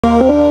So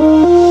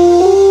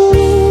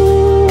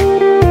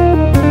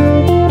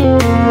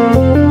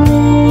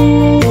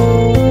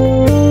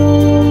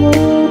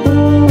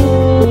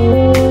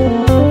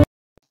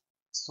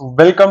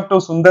welcome to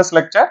Sundar's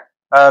lecture.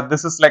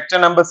 This is lecture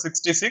number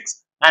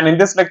 66, and in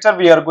this lecture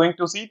we are going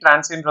to see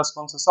transient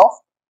responses of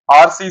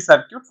RC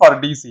circuit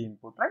for DC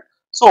input, right?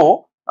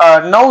 So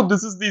now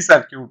this is the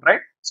circuit,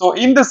 right? So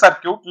in the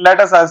circuit, let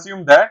us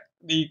assume that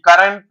the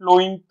current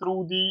flowing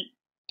through the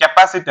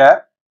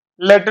capacitor,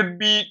 let it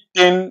be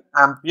 10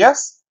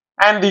 amperes,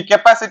 and the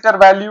capacitor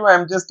value I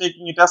am just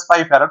taking it as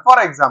 5 farad.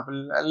 For example,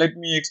 let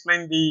me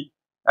explain the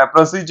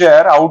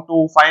procedure how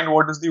to find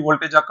what is the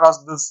voltage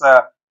across this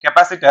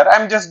capacitor.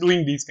 I am just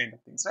doing these kind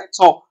of things, right?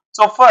 So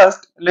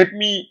first let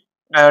me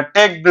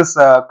take this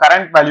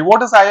current value.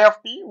 What is I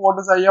of t? What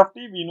is I of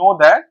t? We know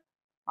that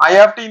I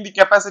of t in the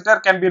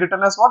capacitor can be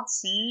written as what?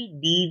 C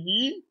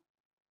dV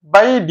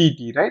by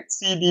dt, right?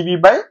 C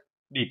dV by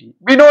dt.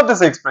 We know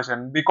this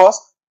expression because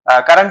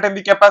current in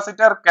the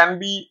capacitor can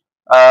be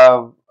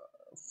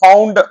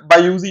found by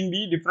using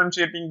the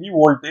differentiating the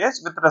voltage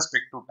with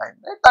respect to time,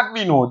 right? That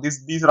we know.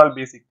 These are all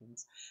basic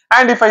things.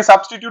 And if I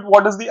substitute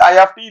what is the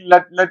I of t,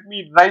 let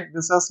me write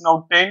this as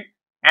now 10,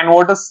 and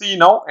what is C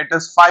now? It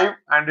is 5,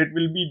 and it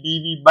will be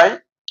dV by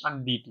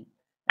and dt.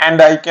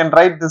 And I can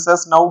write this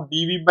as now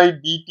dV by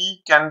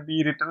dt can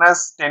be written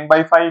as 10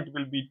 by 5, it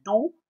will be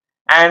 2.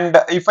 And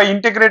if I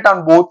integrate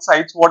on both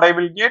sides, what I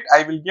will get?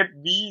 I will get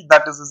V,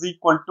 that is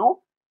equal to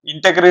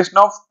integration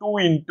of 2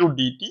 into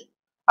dt.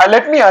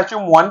 Let me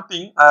assume one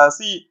thing. I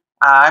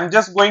am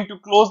just going to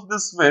close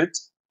this switch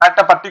at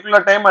a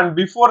particular time, and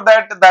before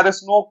that there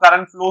is no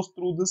current flows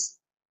through this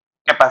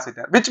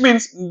capacitor, which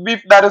means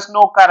if there is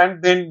no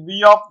current, then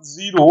V of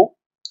 0,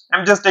 I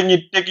am just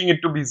taking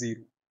it to be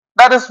 0.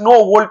 There is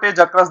no voltage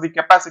across the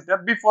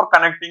capacitor before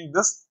connecting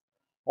this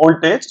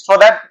voltage, so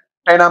that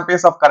 10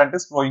 amperes of current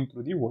is flowing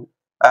through the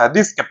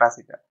this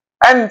capacitor.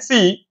 And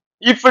see,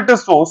 if it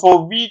is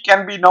so V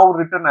can be now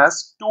written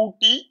as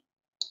 2t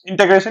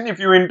integration. If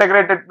you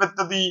integrate it with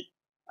the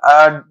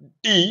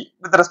t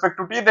with respect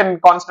to t, then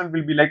constant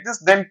will be like this,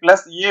 then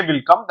plus a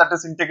will come, that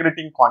is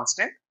integrating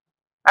constant.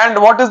 And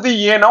what is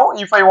the a now?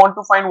 If I want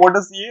to find what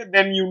is a,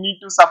 then you need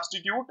to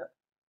substitute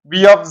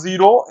V of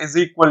 0 is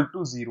equal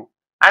to 0.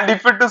 And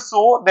if it is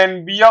so,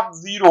 then V of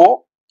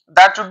 0,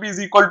 that should be is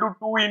equal to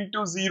 2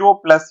 into 0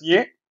 plus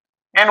a.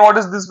 And what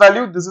is this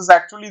value? This is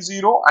actually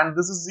 0, and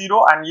this is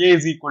 0, and a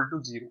is equal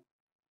to 0.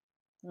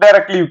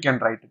 Directly you can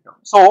write it down.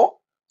 So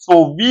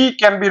V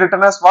can be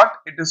written as what?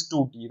 It is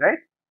 2t, right?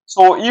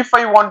 So if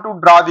I want to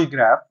draw the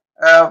graph,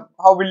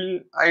 how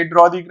will I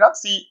draw the graph?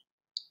 See,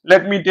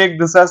 let me take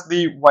this as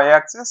the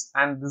y-axis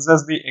and this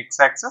as the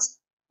x-axis,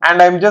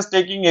 and I am just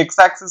taking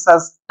x-axis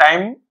as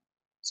time.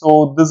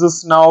 So this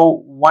is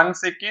now 1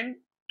 second,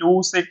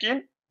 2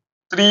 second,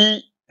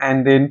 3,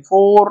 and then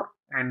 4,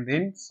 and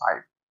then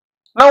 5.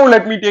 Now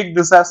let me take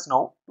this as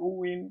now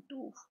 2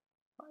 into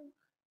 5.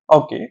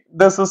 Okay,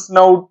 this is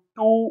now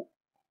 2,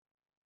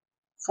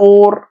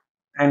 4,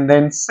 and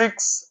then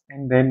 6,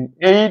 and then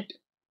 8.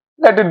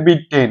 Let it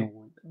be 10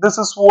 volt. This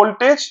is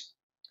voltage,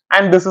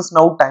 and this is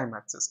now time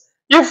axis.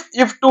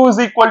 If 2 is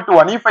equal to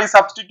 1, if I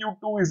substitute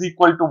 2 is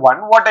equal to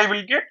 1, what I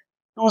will get?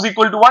 2 is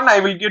equal to 1, I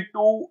will get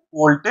 2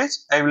 voltage.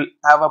 I will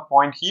have a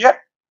point here.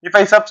 If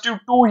I substitute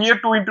 2 here,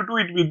 2 into 2,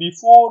 it will be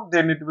 4,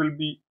 then it will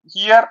be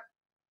here.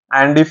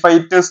 And if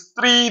it is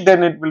 3,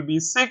 then it will be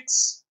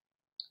 6.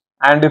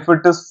 And if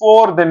it is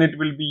 4, then it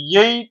will be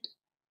 8.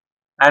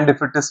 And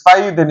if it is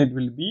 5, then it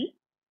will be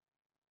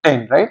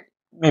 10, right?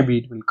 Maybe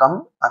it will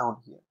come around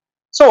here.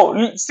 So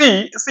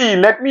see,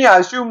 let me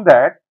assume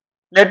that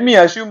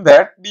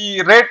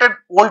the rated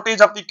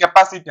voltage of the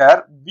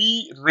capacitor,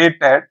 V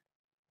rated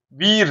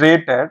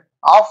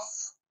of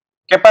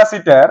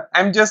capacitor, I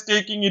am just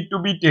taking it to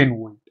be 10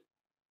 volt.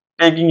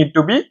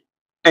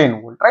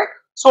 Right?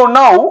 So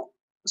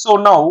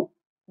now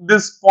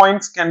these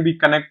points can be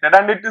connected,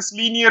 and it is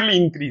linearly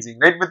increasing,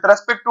 right? With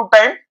respect to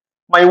time,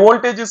 my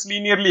voltage is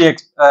linearly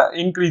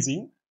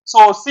increasing.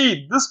 So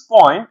see, this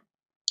point,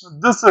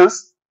 this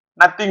is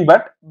nothing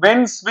but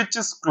when switch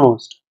is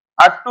closed.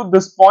 Up to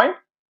this point,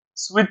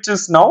 switch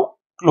is now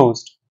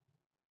closed,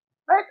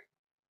 right?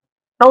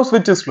 Now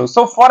switch is closed.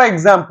 So for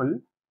example,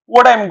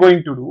 what I am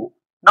going to do,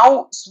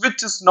 now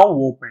switch is now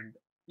opened.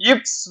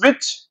 If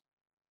switch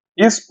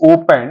is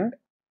opened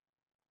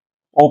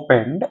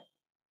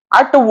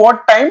at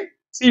what time?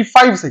 See,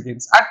 5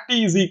 seconds. At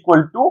t is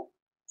equal to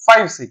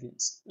 5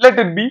 seconds. Let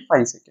it be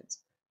 5 seconds.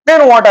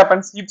 Then what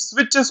happens? If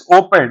switch is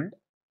opened,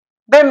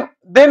 then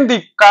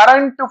the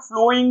current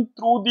flowing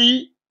through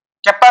the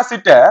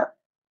capacitor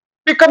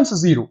becomes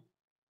 0.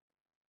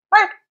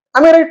 Right?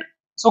 Am I right?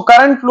 So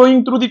current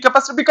flowing through the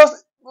capacitor,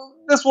 because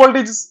this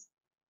voltage is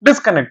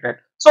disconnected,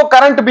 so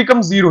current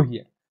becomes 0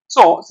 here.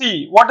 So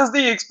see, what is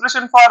the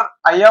expression for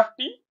I of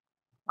t?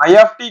 I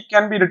of t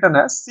can be written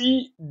as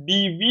C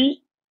dV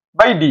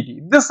by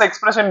dt. This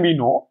expression we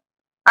know,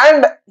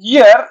 and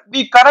here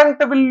the current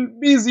will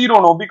be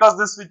 0 now because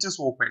this switch is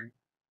open.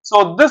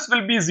 So this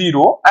will be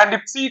 0, and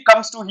if C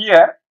comes to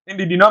here in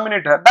the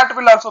denominator, that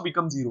will also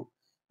become 0.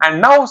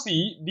 and now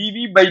see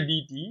dV by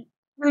dt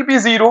will be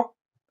 0.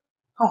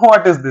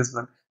 What is this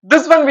one?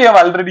 This one we have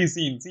already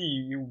seen.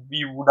 See,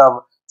 we would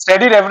have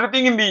studied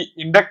everything in the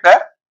inductor.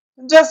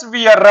 Just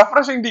we are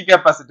refreshing the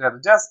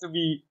capacitor. Just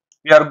we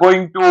are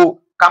going to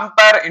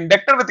compare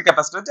inductor with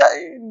capacitor.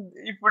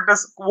 If it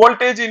is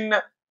voltage in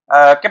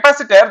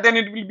capacitor, then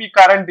it will be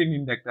current in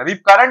inductor.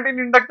 If current in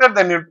inductor,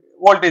 then it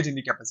voltage in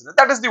the capacitor.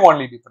 That is the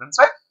only difference,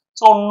 right?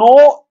 So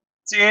no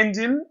change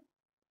in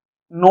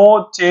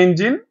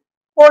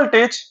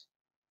voltage.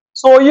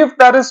 So if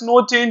there is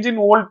no change in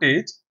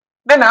voltage,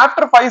 then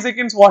after 5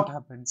 seconds what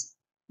happens?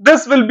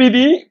 This will be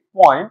the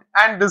point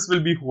and this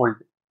will be hold.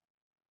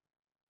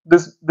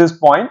 This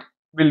point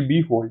will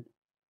be hold.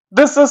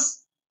 This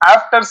is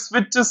after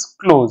switch is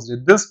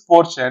closed. This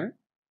portion,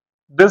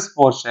 this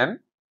switch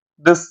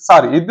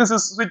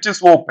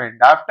is opened.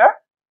 After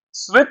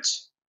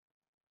switch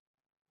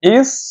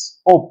is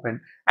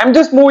open. I'm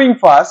just moving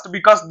fast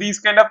because these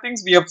kind of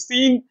things we have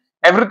seen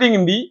everything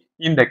in the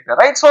inductor,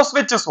 right? So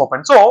switch is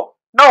open. So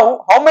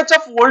now how much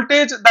of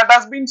voltage that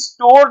has been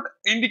stored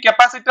in the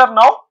capacitor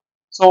now?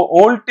 So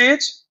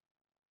voltage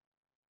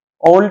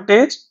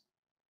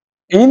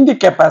in the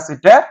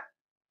capacitor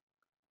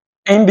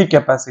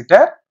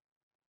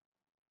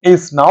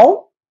is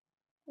now,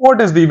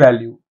 what is the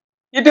value?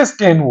 It is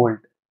 10 volt.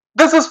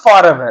 This is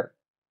forever.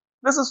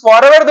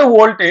 The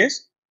voltage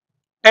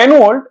 10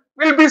 volt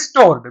will be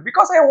stored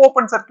because I have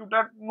open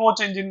circuited, no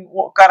change in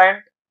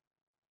current,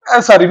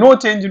 no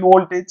change in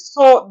voltage.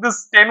 So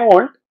this 10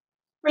 volt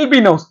will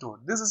be now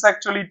stored. This is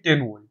actually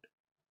 10 volt,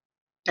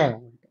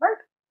 right?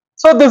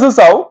 So this is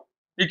how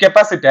the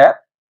capacitor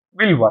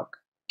will work.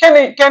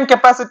 Can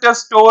capacitor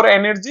store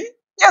energy?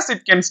 Yes,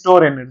 it can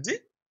store energy.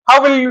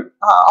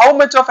 How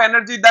much of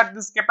energy that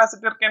this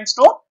capacitor can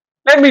store?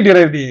 Let me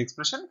derive the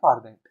expression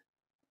for that.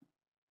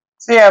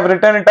 See, I have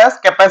written it as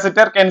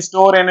capacitor can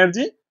store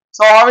energy.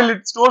 So how will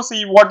it store?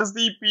 See, what is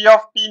the P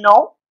of t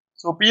now?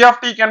 So P of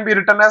t can be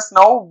written as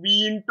now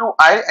V into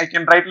I. I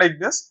can write like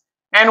this.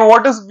 And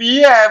what is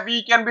V?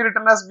 V can be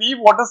written as V.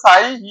 What is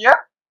I here?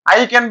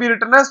 I can be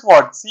written as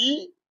what?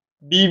 C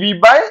dV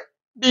by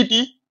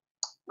dt.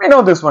 We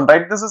know this one,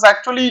 right? This is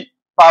actually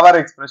power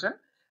expression.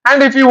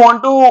 And if you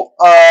want to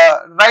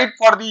write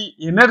for the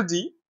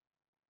energy,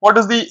 what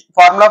is the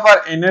formula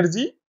for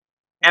energy?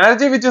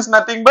 Energy, which is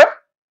nothing but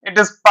it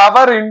is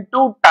power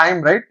into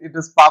time, right? It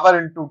is power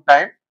into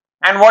time.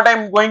 And what I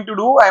am going to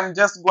do, I am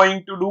just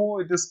going to do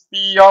it is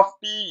P of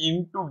t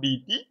into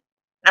dt.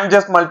 I am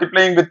just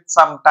multiplying with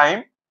some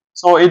time.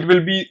 So it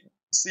will be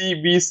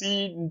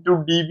Vc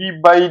into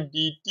dV by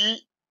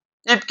dt.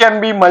 It can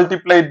be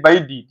multiplied by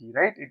dt,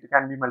 right? It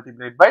can be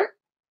multiplied by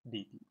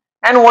dt.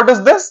 And what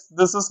is this?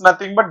 This is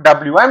nothing but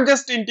W. I am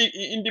just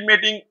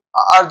intimating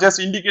or just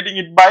indicating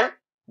it by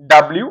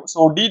W.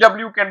 So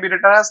dW can be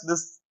written as,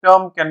 this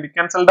term can be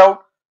cancelled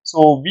out.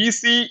 So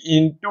Vc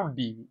into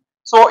dV.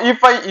 So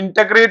if I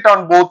integrate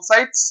on both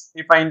sides,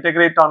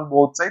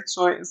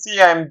 so see,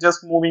 I am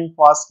just moving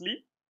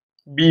fastly.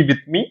 Be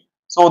with me.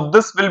 So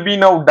this will be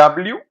now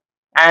W,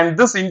 and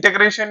this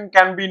integration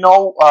can be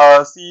now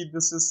see,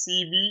 this is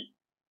CV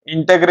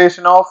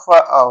integration of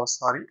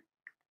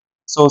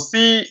so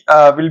C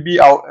will be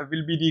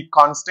the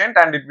constant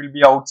and it will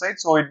be outside,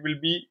 so it will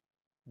be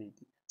dt.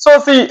 So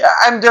see,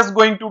 I am just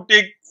going to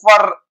take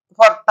for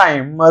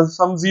time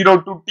from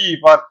 0 to t,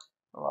 for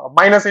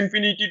minus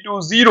infinity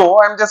to 0,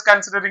 I am just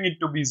considering it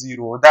to be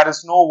 0. There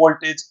is no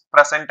voltage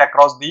present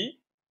across the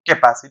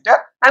capacitor,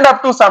 and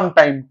up to some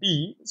time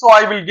t, so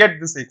I will get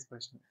this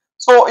expression.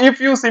 So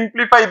if you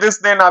simplify this,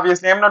 then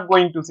obviously I am not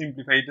going to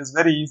simplify. It is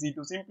very easy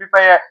to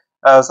simplify.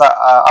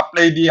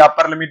 Apply the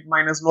upper limit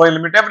minus lower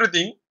limit,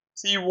 everything.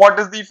 See, what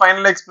is the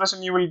final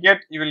expression you will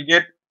get? You will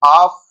get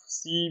half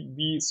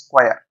CV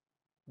square.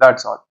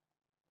 That's all.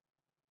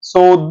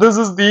 So this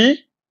is the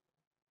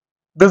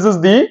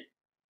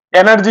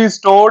energy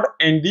stored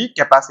in the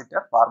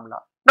capacitor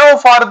formula. Now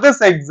for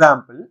this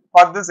example,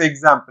 what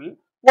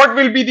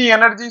will be the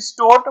energy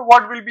stored? So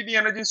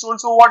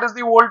what is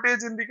the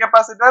voltage in the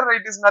capacitor?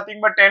 It is nothing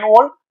but 10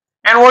 volt.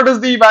 And what is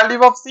the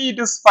value of C? It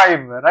is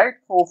 5, right?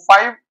 So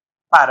 5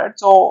 farad.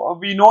 So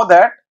we know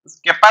that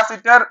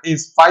capacitor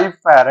is 5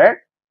 farad.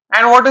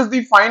 And what is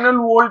the final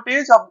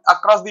voltage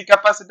across the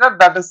capacitor?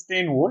 That is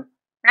 10 volt.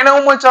 And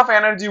how much of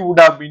energy would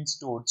have been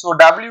stored? So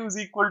W is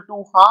equal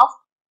to half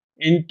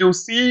into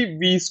C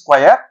V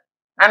square.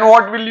 And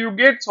what will you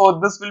get? So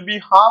this will be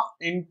half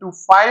into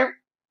 5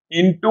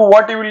 into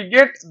what you will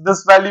get?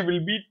 This value will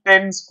be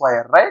 10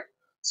 square, right?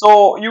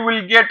 So you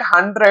will get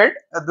 100.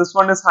 This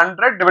one is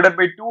 100 divided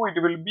by 2.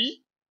 It will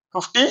be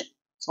 50.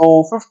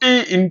 So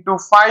 50 into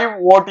 5,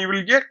 what you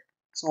will get?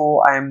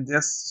 So I am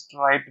just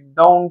write it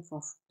down.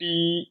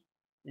 50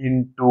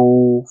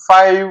 into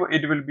 5,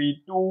 it will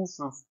be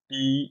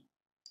 250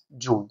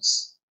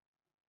 joules.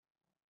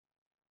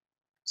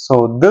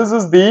 So this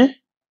is the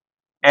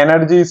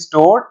energy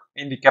stored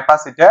in the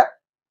capacitor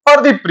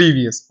for the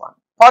previous one.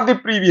 For the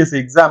previous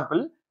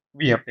example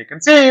we have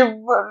taken. See,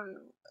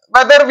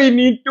 whether we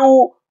need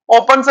to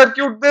open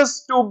circuit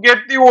this to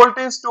get the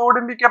voltage stored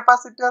in the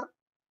capacitor?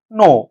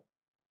 No.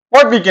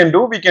 what we can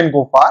do, we can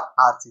go for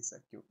RC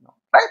circuit now,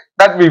 right?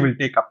 That we will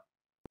take up.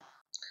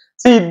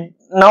 See,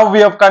 now we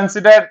have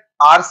considered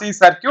RC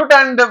circuit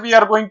and we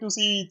are going to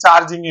see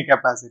charging a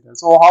capacitor.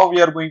 So, how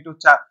we are going to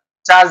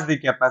charge the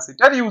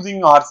capacitor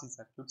using RC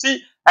circuit.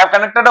 See, I have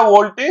connected a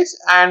voltage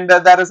and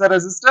there is a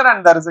resistor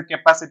and there is a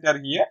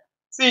capacitor here.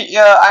 See,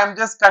 I am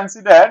just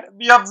considered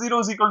V of 0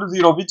 is equal to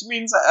 0, which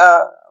means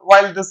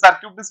while the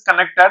circuit is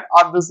connected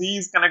or the C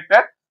is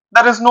connected,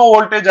 there is no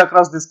voltage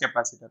across this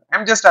capacitor. I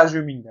am just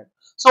assuming that.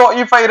 So,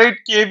 if I write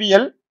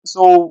KVL,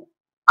 so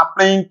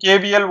applying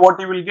KVL, what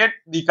you will get,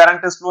 the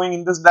current is flowing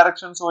in this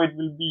direction, so it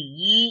will be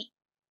E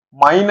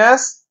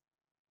minus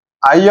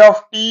I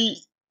of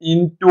t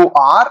into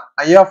R,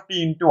 I of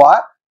t into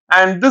R,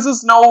 and this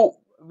is now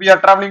we are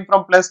traveling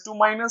from plus to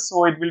minus,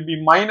 so it will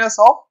be minus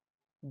of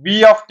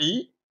V of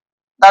t,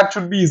 that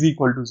should be is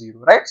equal to 0,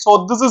 right?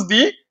 So this is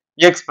the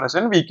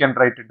expression, we can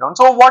write it down.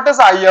 So what is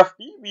I of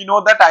t? We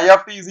know that I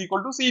of t is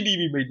equal to C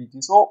dV by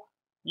dt. So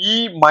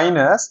E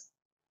minus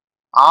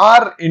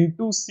R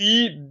into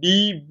C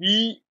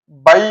dV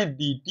by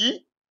dt,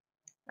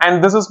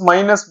 and this is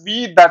minus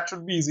V, that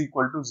should be is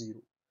equal to 0.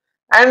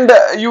 And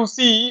you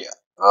see,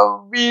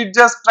 we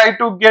just try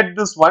to get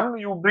this one,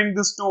 you bring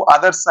this to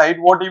other side,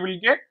 what you will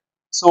get?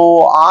 So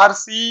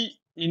RC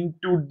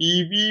into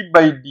dV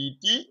by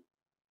dt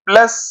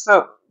plus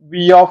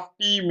V of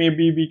t,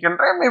 maybe we can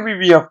write maybe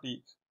V of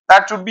t,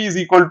 that should be is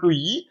equal to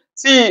E.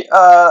 See,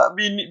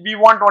 we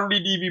want only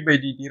dV by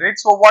dt, right?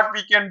 So what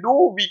we can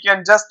do, we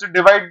can just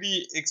divide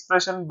the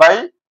expression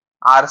by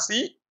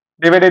RC,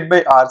 divided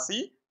by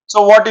RC.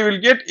 So what you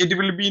will get, it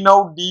will be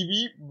now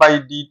dV by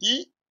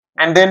dt,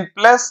 and then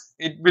plus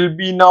it will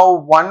be now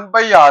 1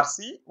 by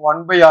RC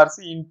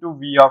into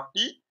V of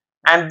t,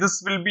 and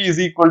this will be is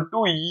equal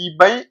to E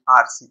by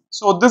RC.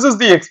 So this is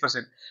the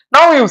expression.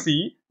 Now you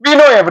see, we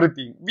know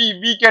everything,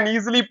 we can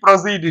easily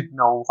proceed it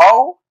now.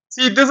 How?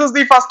 See, this is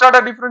the first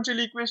order differential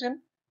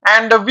equation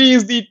and V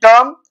is the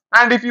term,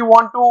 and if you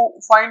want to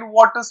find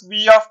what is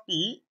V of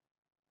t,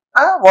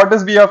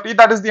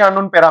 that is the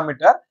unknown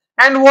parameter,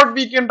 and what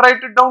we can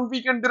write it down,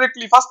 we can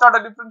directly first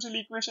order differential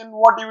equation,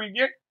 what you will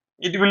get,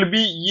 it will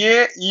be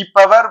A e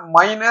power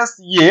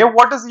minus A.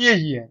 What is A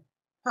here?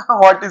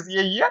 What is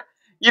A here?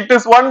 It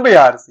is 1 by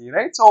RC,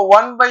 right? So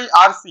 1 by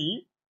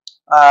RC,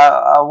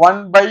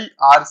 1 by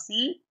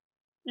RC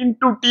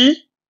into T,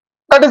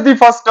 that is the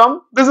first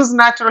term. This is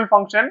natural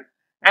function,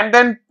 and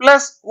then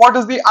plus what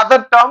is the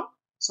other term?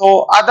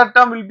 So other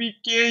term will be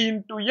K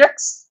into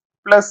X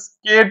plus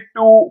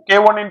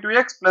K1 into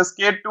X plus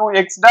K2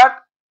 X dot,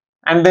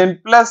 and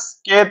then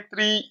plus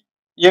K3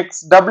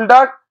 X double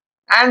dot,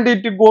 and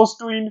it goes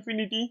to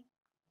infinity,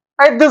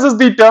 right? This is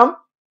the term,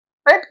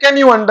 right? Can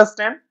you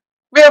understand?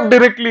 We have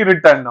directly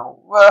written now.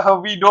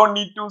 We don't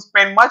need to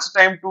spend much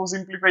time to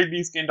simplify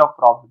these kind of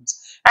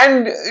problems,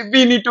 and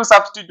we need to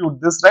substitute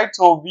this, right?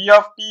 So V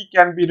of t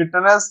can be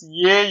written as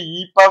A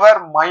e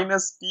power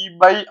minus t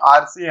by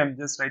RC, I am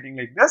just writing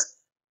like this,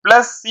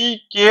 plus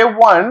C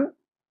K1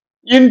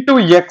 into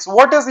X.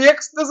 What is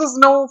X? This is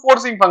now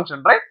forcing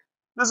function, right?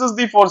 This is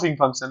the forcing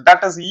function,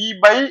 that is E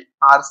by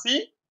RC.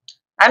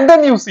 And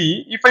then you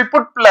see, if I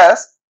put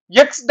plus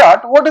X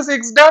dot, what is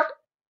X dot?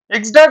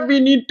 X dot, we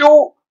need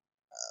to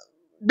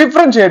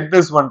differentiate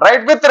this one,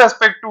 right, with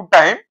respect to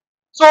time.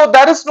 So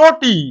there is no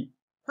t.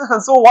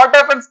 So what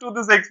happens to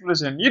this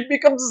expression? It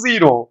becomes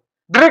 0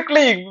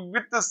 directly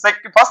with the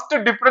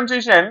first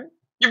differentiation.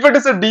 If it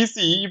is a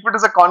DC, if it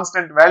is a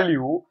constant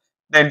value,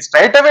 then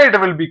straight away it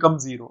will become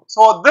 0.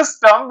 So this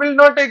term will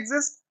not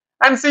exist.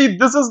 And see,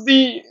 this is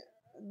the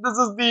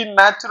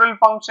natural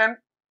function.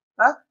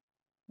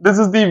 This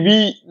is the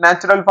V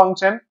natural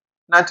function,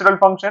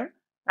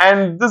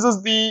 and this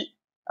is the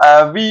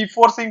V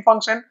forcing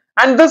function,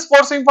 and this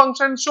forcing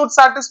function should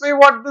satisfy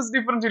what this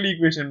differential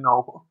equation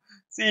now.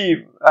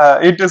 See,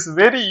 it is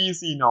very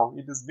easy now.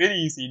 It is very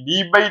easy.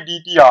 D by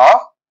dt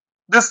of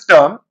this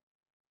term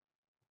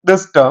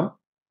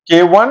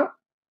K1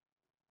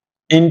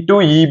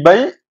 into E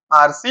by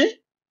RC,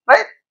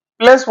 right?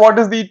 Plus what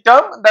is the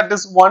term? That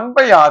is 1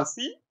 by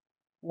RC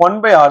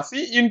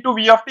into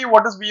V of t.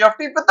 What is V of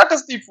t? But that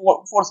is the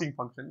forcing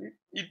function.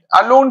 It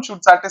alone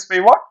should satisfy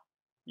what?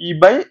 E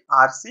by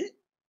RC,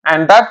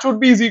 and that should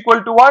be is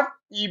equal to what?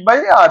 E by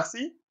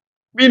RC.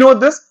 We know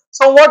this.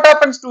 So what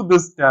happens to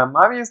this term?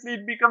 Obviously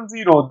it becomes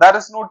 0. There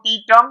is no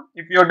t term.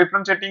 If you are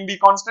differentiating the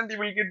constant, you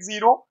will get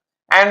 0.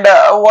 And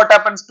what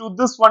happens to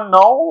this one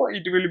now?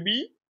 It will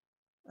be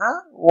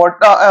what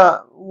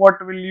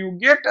will you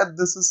get?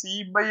 This is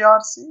E by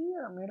RC.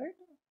 Am I right?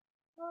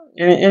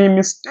 Any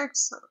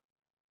mistakes?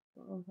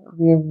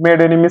 We have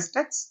made any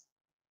mistakes?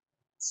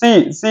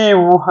 See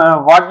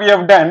what we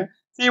have done.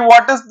 See,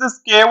 what is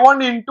this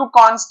K1 into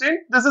constant?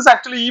 This is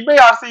actually E by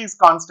RC is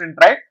constant,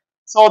 right?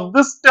 So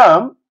this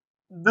term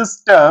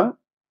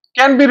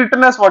can be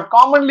written as what?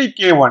 Commonly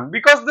K1,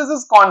 because this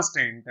is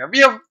constant.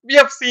 We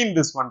have seen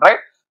this one, right?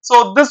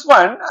 So this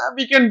one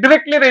we can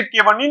directly write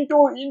K1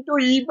 into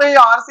E by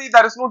RC.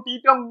 There is no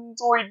t term,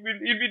 so it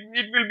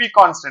will be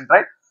constant,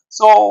 right?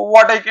 So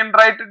what I can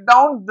write it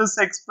down, this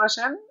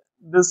expression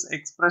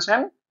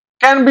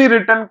can be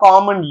written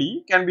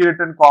commonly,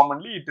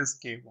 it is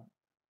K1,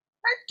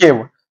 right?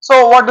 K1.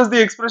 So what is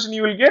the expression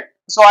you will get?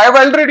 So I have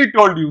already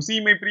told you,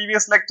 see my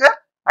previous lecture,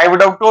 I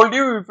would have told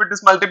you if it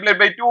is multiplied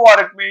by 2 or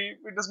it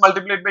is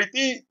multiplied by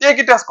 3, take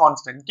it as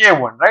constant,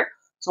 K1, right?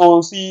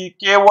 So see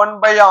K1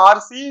 by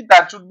RC,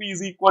 that should be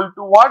is equal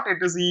to what?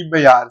 It is E by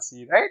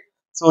RC, right?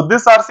 So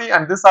this RC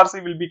and this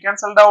RC will be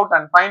cancelled out,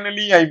 and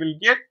finally I will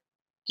get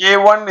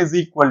K1 is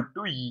equal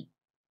to E.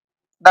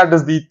 That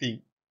is the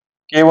thing.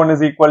 K1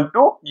 is equal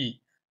to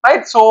E,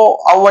 right? So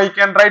how I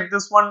can write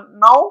this one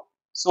now?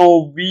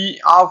 So V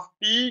of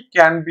t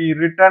can be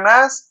written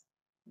as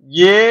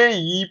A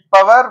e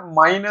power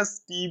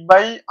minus t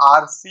by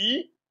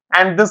RC,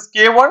 and this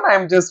K1 I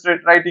am just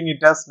writing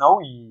it as now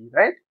E,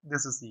 right?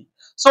 This is E.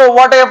 So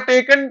what I have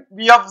taken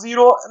V of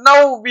 0,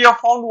 now we have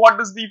found what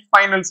is the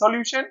final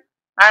solution.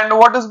 And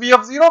what is V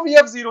of 0? V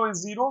of 0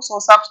 is 0. So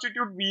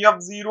substitute V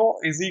of 0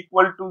 is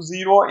equal to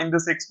 0 in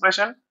this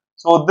expression.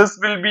 So this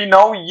will be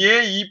now A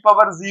e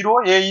power 0,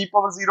 A e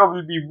power 0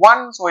 will be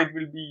 1, so it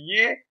will be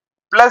A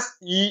plus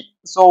E.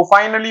 So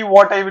finally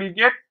what I will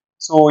get?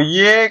 So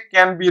A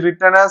can be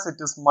written as it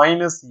is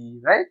minus E,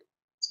 right?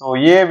 So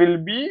A will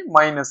be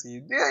minus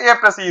E. A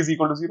plus E is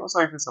equal to 0,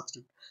 so if you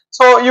substitute.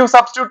 So you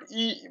substitute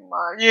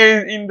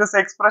A in this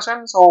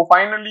expression, so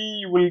finally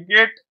you will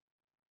get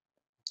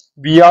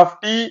V of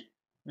t,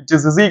 which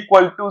is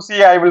equal to,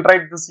 see, I will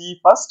write this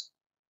E first.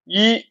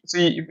 E,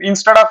 see,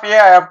 instead of A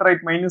I have to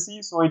write minus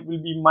E, so it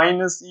will be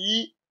minus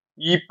E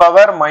e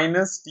power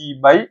minus t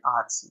by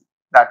RC.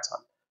 That's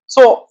all.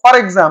 So for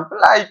example,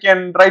 I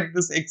can write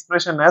this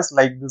expression as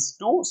like this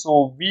too.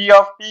 So V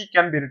of t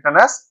can be written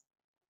as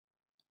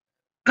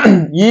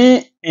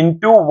E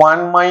into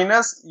 1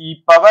 minus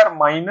e power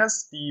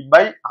minus t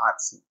by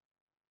RC,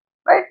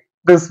 right?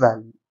 This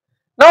value.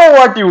 Now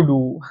what you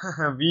do?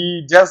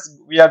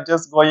 we are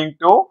just going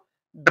to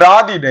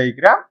draw the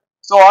diagram.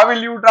 So how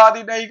will you draw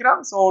the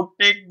diagram? So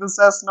take this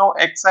as now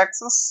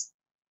x-axis,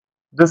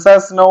 this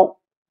as now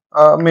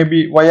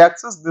maybe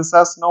y-axis, this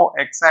as now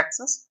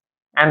x-axis,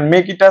 and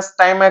make it as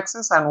time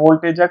axis and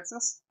voltage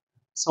axis.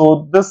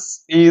 So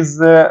this is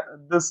the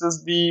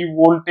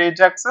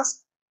voltage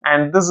axis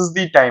and this is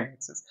the time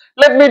axis.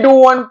 Let me do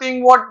one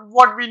thing.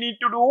 What we need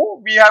to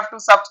do? We have to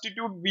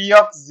substitute V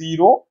of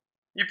 0.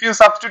 If you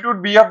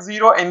substitute V of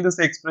 0 in this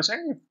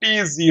expression, if t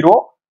is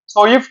 0,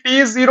 so if t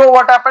is 0,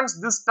 what happens?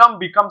 This term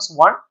becomes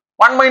 1.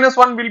 1 minus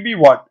 1 will be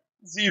what?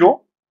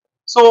 0.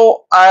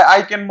 So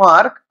I can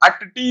mark at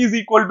t is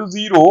equal to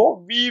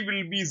 0, V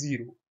will be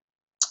 0.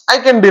 I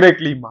can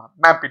directly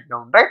map it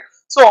down, right?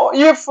 So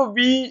if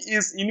V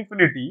is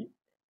infinity,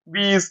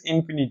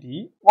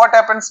 what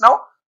happens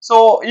now?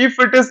 So if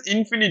it is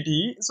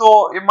infinity,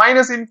 so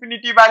minus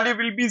infinity value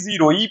will be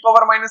 0, e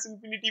power minus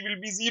infinity will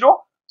be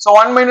 0. So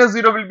 1 minus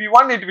 0 will be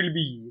 1, it will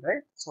be E,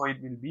 right? So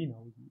it will be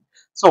now E.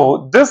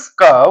 So this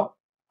curve,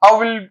 how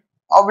will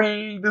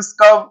this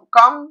curve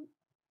come?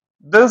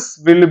 This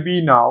will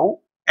be now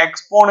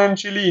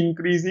exponentially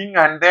increasing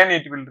and then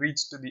it will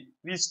reach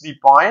the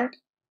point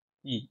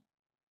E,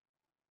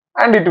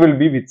 and it will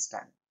be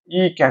withstand.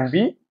 E can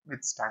be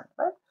withstand,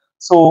 right?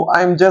 So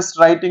I am just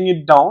writing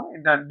it down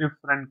in a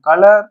different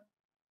color.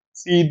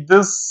 See,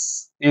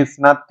 this is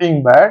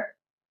nothing but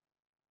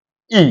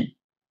E.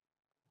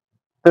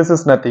 This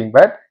is nothing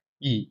but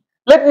E.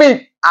 Let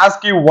me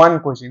ask you one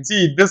question.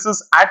 See, this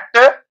is at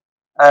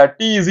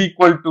t is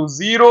equal to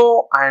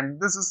 0 and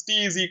this is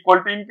t is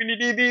equal to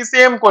infinity. The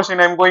same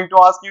question, I am going to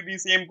ask you the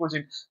same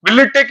question. Will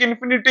it take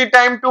infinity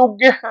time to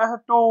get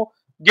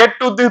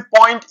to the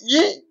point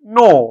E?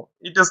 No,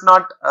 it is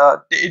not.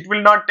 It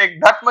will not take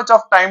that much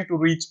of time to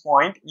reach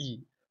point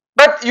E.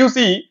 But you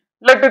see,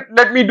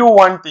 let me do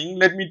one thing.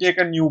 Let me take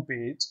a new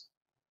page.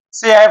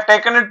 Say I have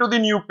taken it to the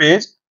new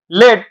page.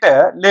 Let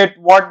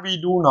what we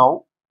do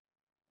now,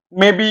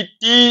 maybe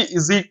t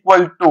is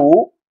equal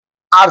to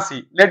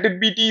RC. Let it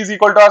be t is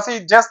equal to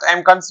RC. Just I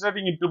am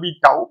considering it to be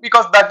tau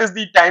because that is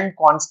the time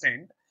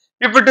constant.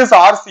 If it is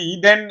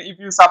RC, then if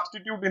you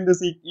substitute in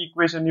this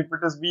equation, if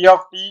it is V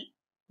of t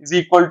is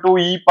equal to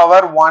e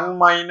power 1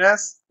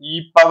 minus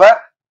e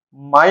power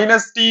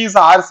minus t is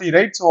RC,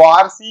 right? So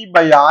RC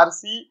by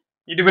RC,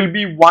 it will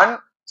be 1.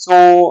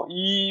 So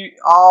e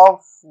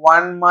of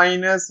 1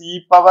 minus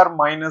e power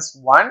minus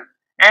 1.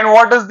 And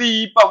what is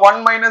the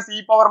 1 minus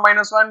e power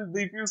minus 1?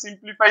 If you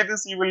simplify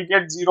this, you will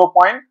get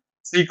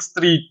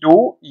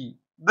 0.632 e.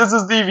 This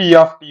is the V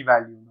of t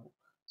value now.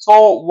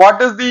 So what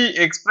is the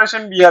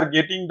expression we are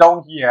getting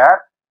down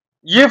here?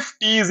 If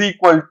t is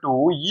equal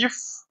to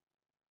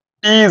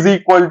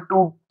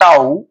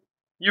tau,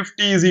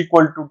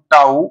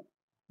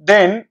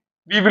 then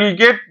we will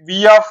get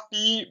V of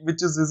t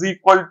which is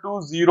equal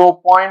to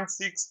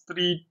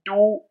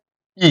 0.632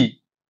 e.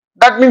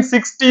 That means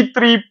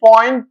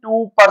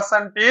 63.2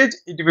 percentage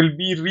it will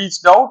be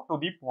reached out to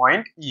the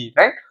point E,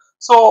 right?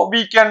 So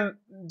we can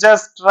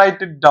just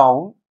write it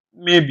down.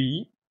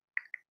 Maybe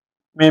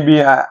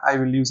I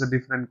will use a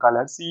different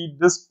color. See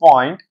this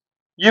point,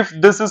 if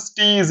this is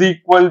t is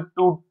equal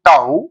to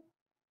tau,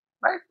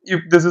 right?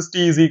 If this is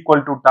t is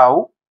equal to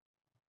tau,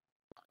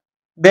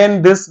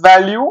 then this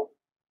value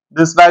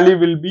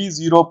will be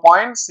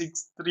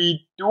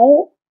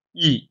 0.632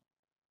 E.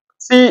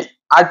 See,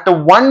 at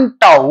 1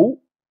 tau,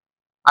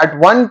 I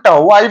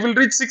will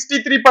reach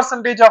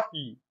 63% of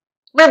E.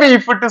 Maybe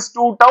if it is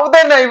 2 tau,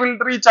 then I will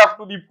reach up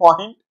to the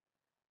point.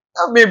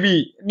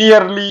 Maybe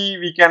nearly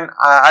we can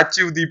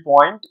achieve the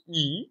point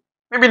E.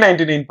 Maybe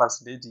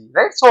 99% E,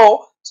 right?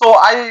 So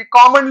I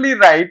commonly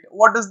write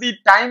what is the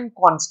time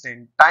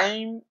constant.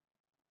 Time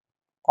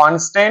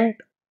constant.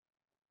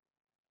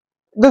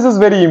 This is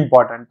very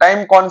important.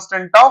 Time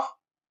constant of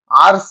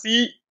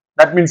RC,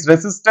 that means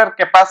resistor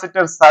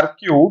capacitor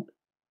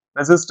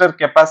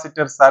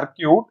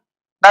circuit,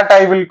 that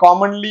I will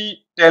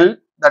commonly tell,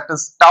 that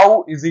is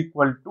tau is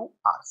equal to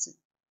RC.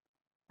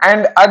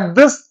 And at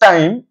this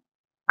time,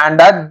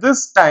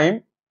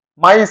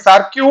 my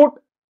circuit or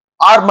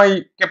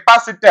my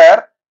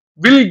capacitor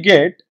will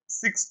get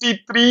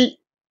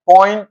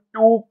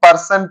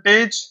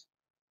 63.2%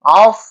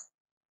 of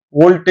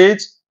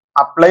voltage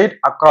applied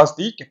across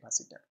the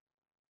capacitor.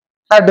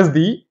 That is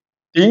the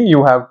thing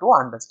you have to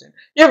understand.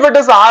 If it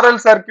is RL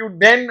circuit,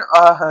 then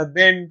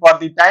for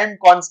the time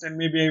constant,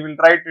 maybe I will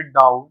write it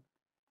down.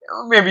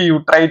 Maybe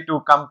you try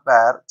to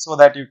compare so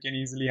that you can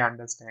easily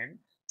understand.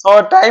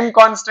 So time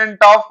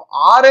constant of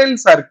RL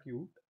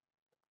circuit,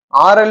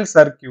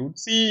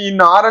 see, in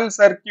RL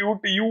circuit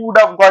you would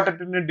have got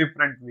it in a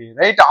different way,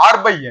 right?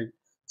 R by L.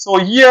 So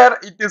here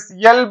it is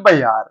L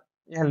by R.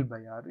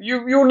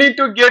 You need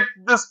to get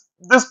this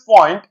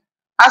point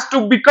has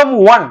to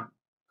become 1.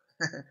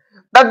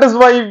 That is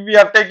why we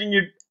are taking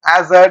it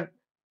as a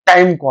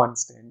time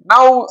constant.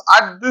 Now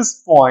at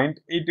this point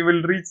it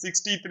will reach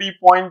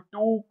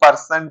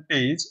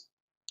 63.2%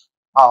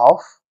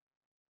 of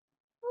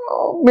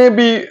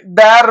maybe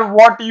there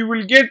what you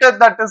will get,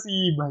 that is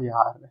E by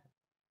R.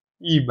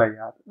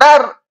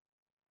 There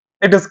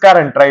it is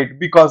current, right?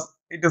 Because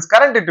it is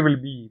current, it will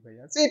be E by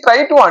R. See,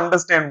 try to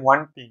understand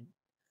one thing.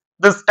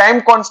 This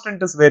time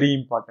constant is very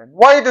important.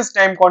 Why this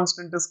time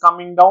constant is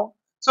coming down?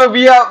 So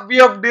we have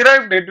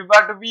derived it,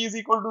 but V is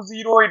equal to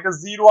 0, it is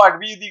 0. At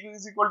V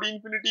is equal to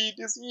infinity, it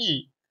is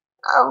E.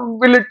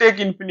 Will it take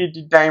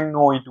infinity time?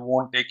 No, it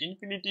won't take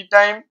infinity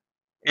time.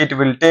 It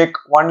will take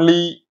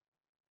only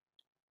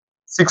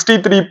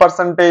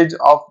 63%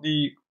 of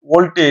the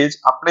voltage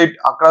applied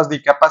across the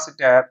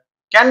capacitor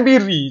can be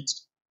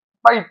reached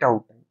by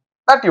tau time.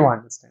 That you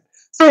understand.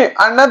 See,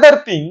 another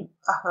thing,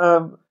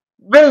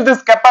 will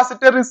this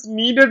capacitor is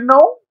needed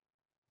now?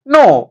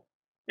 No,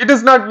 it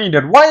is not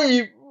needed.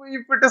 Why?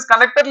 If it is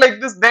connected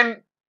like this,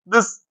 then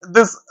this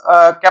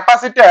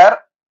capacitor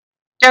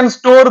can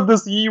store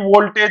this E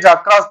voltage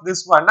across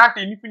this one at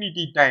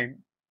infinity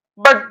time,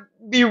 but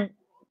the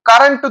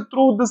current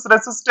through this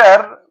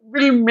resistor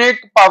will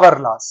make power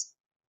loss,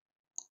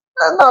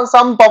 and now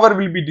some power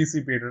will be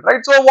dissipated,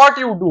 right? So what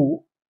you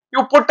do,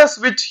 you put a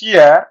switch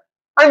here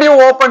and you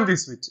open the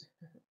switch.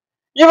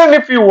 Even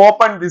if you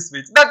open this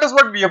switch, that is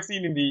what we have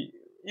seen in the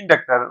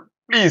inductor.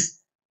 Please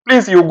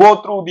you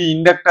go through the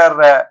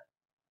inductor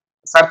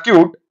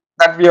circuit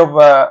that we have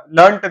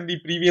learnt in the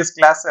previous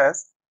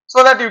classes,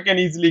 so that you can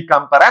easily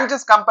compare. I am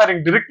just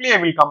comparing directly. I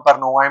will compare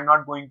now. I am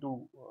not going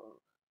to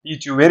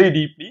teach you very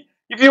deeply.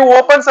 If you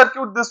open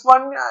circuit this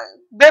one,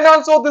 then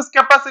also this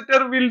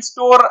capacitor will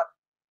store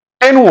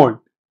 10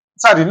 volt.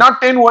 Sorry, not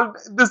 10 volt.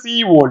 This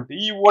E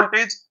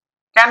voltage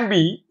can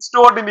be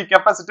stored in the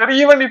capacitor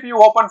even if you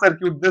open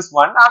circuit this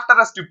one after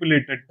a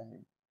stipulated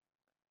time.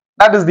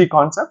 That is the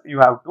concept you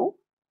have to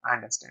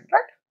understand,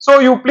 right? So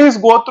you please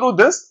go through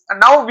this, and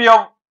now we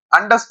have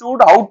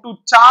understood how to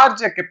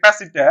charge a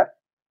capacitor.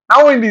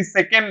 Now in the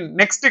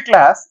next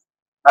class,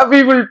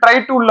 we will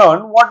try to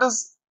learn what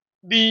is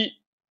the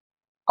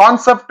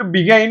concept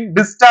behind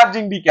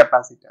discharging the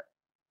capacitor.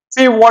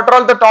 See, what are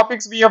all the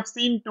topics we have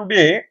seen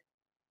today.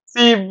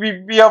 See,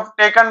 we have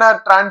taken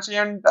a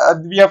transient,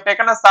 we have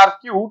taken a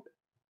circuit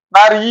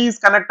where E is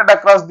connected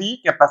across the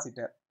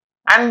capacitor,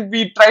 and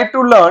we try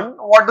to learn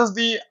what is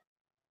the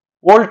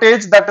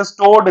voltage that is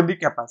stored in the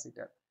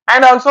capacitor.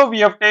 And also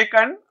we have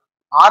taken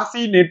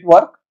RC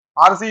network,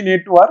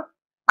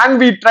 and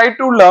we try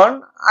to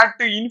learn at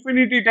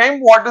infinity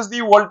time what is the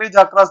voltage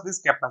across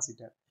this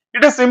capacitor.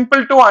 It is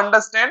simple to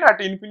understand.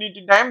 At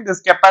infinity time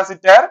this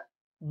capacitor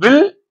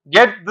will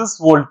get this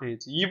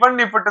voltage even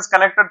if it is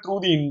connected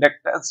through the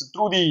inductor,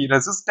 through the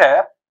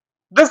resistor.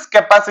 This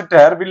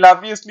capacitor will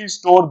obviously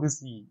store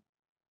this E,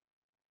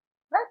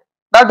 right?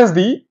 That is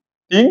the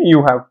thing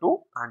you have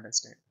to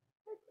understand.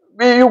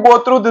 You go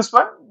through this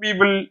one, we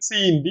will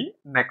see in the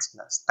next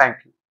class.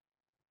 Thank you.